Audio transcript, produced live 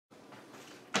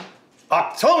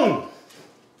Achtung!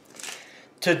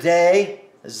 Today,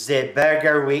 the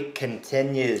Burger Week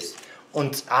continues,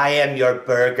 and I am your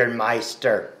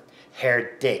Bergermeister,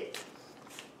 Herr Dick.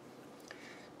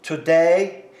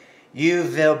 Today, you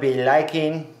will be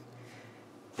liking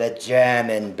the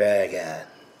German burger.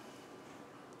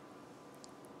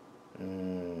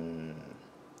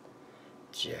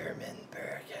 German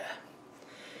burger.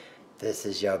 This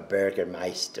is your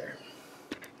Bergermeister.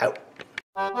 Out.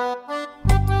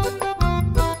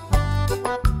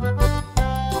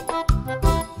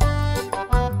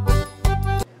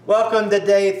 Welcome to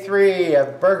day 3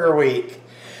 of Burger Week.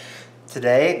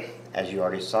 Today, as you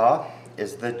already saw,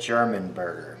 is the German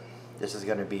burger. This is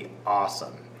going to be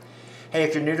awesome. Hey,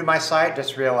 if you're new to my site,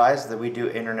 just realize that we do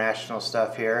international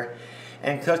stuff here,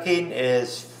 and cooking is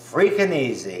freaking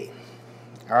easy.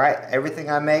 Alright, everything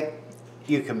I make,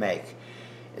 you can make.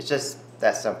 It's just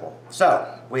that simple.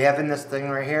 So, we have in this thing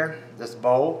right here, this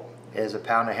bowl is a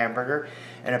pound of hamburger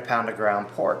and a pound of ground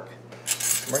pork.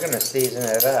 We're going to season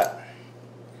it up.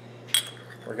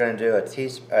 We're going to do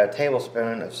a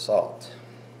tablespoon of salt.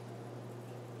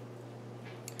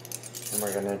 And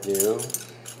we're going to do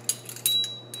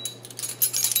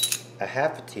a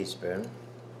half a teaspoon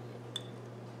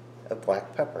of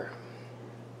black pepper.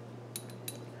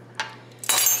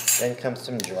 Then comes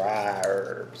some dry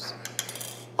herbs.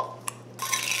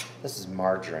 This is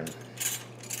margarine.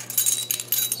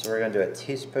 So we're going to do a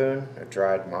teaspoon of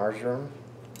dried marjoram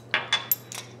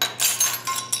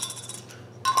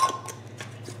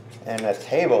and a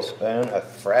tablespoon of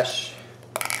fresh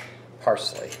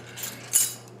parsley.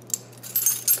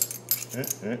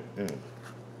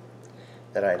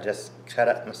 That I just cut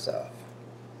up myself.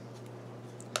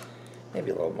 Maybe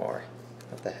a little more.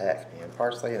 What the heck, man?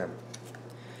 Parsley and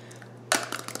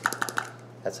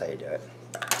that's how you do it.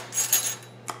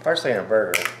 Parsley in a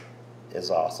burger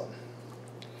is awesome.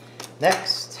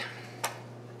 Next,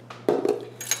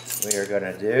 we are going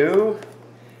to do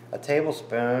a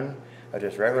tablespoon of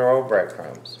just regular old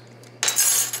breadcrumbs.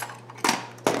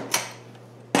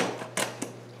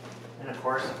 And of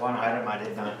course, one item I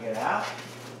did not get out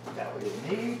that we didn't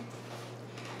need,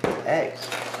 eggs.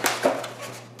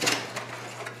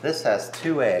 This has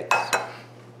 2 eggs,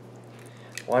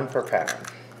 1 per pound.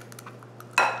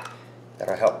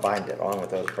 That'll help bind it along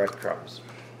with those breadcrumbs.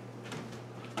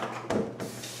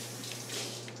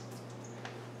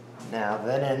 Now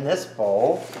then, in this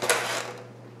bowl,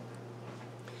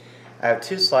 I have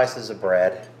 2 slices of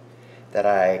bread that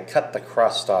I cut the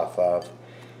crust off of,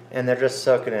 and they're just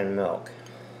soaking in milk.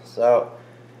 So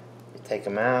you take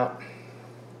them out,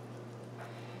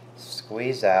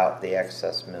 squeeze out the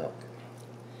excess milk.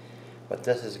 What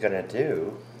this is going to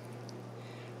do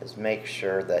is make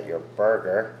sure that your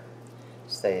burger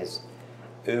stays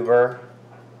uber,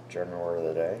 German word of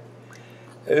the day,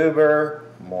 uber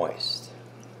moist.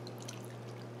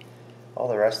 All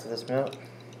the rest of this milk,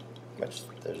 which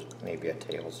there's maybe a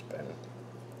tablespoon,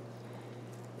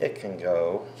 it can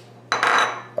go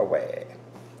away.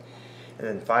 And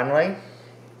then finally,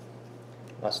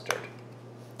 mustard.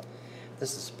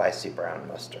 This is spicy brown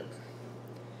mustard.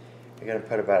 You're going to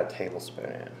put about a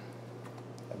tablespoon in,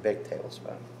 a big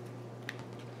tablespoon.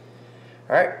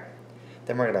 Alright.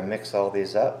 Then we're going to mix all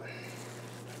these up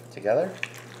together.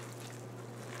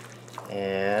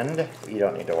 And you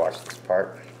don't need to watch this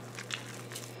part.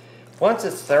 Once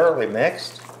it's thoroughly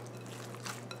mixed,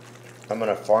 I'm going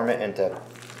to form it into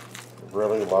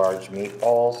really large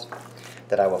meatballs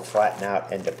that I will flatten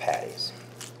out into patties.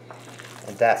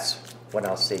 And that's when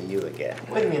I'll see you again.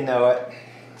 Wouldn't you know it,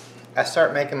 I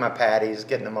start making my patties,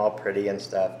 getting them all pretty and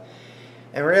stuff,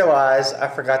 and realize I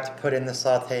forgot to put in the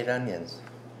sauteed onions.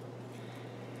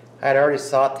 I had already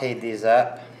sauteed these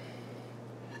up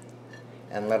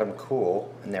and let them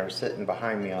cool, and they were sitting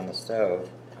behind me on the stove.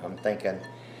 I'm thinking,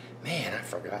 man, I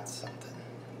forgot something.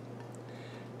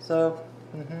 So,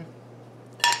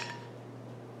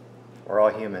 we're all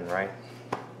human, right?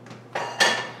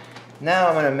 Now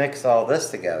I'm going to mix all this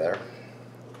together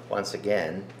once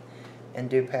again and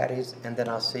do patties, and then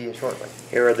I'll see you shortly.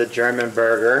 Here are the German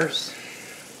burgers,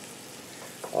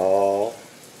 all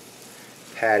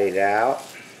pattied out.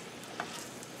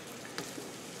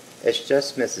 It's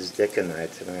just Mrs. Dick and I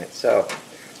tonight. So,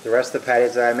 the rest of the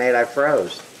patties that I made, I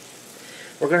froze.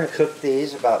 We're going to cook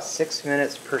these about 6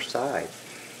 minutes per side.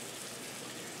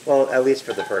 Well, at least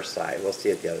for the first side. We'll see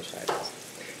what the other side is.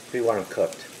 We want them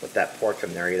cooked. With that pork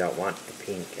in there, you don't want the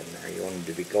pink in there. You want them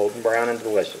to be golden brown and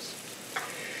delicious.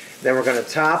 Then we're going to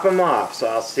top them off. So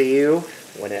I'll see you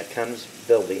when it comes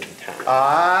building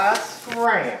time.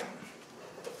 Scram!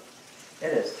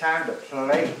 It is time to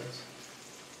plate.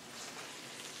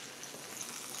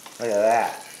 Look at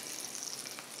that.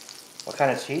 What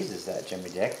kind of cheese is that, Jimmy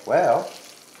Dick? Well,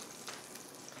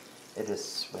 it is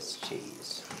Swiss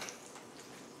cheese.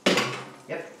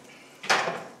 Yep.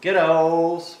 Good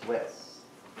old Swiss.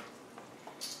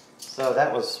 So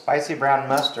that was spicy brown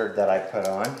mustard that I put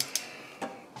on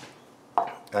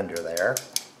under there.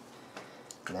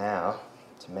 Now,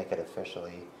 to make it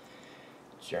officially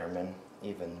German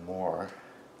even more,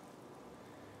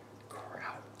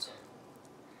 Kraut.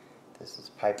 This is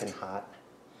piping hot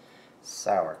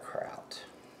sauerkraut.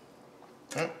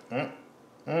 You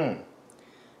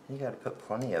gotta put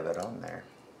plenty of it on there.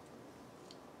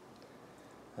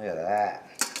 Look at that.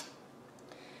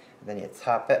 And then you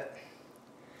top it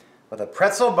with a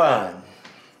pretzel bun.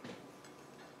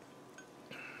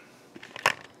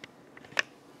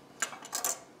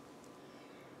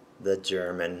 The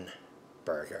German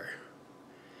burger.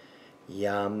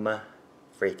 Yum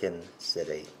freaking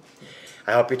city.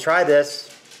 I hope you try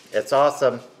this. It's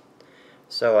awesome.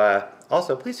 So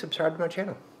also please subscribe to my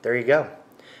channel. There you go.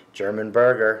 German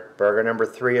burger. Burger number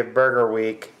 3 of Burger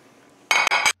Week.